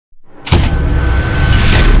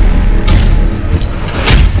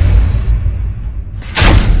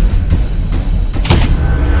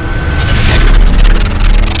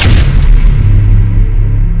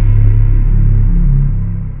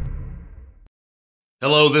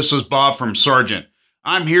Hello, this is Bob from Sargent.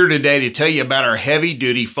 I'm here today to tell you about our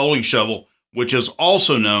heavy-duty folding shovel, which is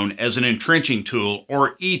also known as an entrenching tool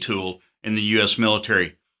or E-tool in the U.S.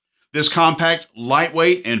 military. This compact,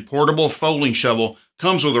 lightweight, and portable folding shovel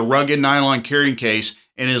comes with a rugged nylon carrying case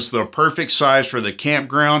and is the perfect size for the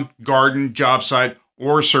campground, garden, job site,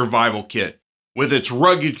 or survival kit. With its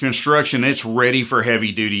rugged construction, it's ready for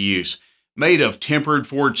heavy-duty use. Made of tempered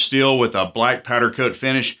forged steel with a black powder coat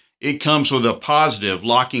finish, it comes with a positive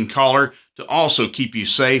locking collar to also keep you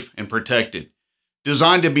safe and protected.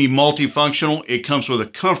 Designed to be multifunctional, it comes with a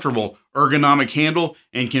comfortable ergonomic handle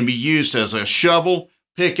and can be used as a shovel,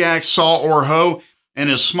 pickaxe, saw, or hoe,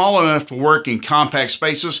 and is small enough to work in compact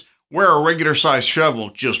spaces where a regular sized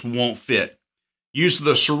shovel just won't fit. Use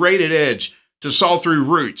the serrated edge to saw through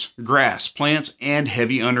roots, grass, plants, and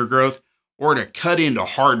heavy undergrowth, or to cut into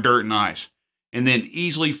hard dirt and ice, and then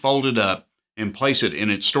easily fold it up and place it in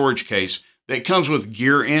its storage case that comes with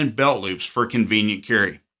gear and belt loops for convenient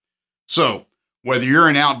carry. So, whether you're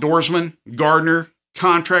an outdoorsman, gardener,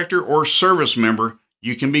 contractor, or service member,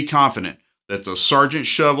 you can be confident that the Sargent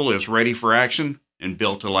shovel is ready for action and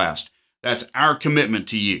built to last. That's our commitment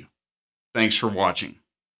to you. Thanks for watching.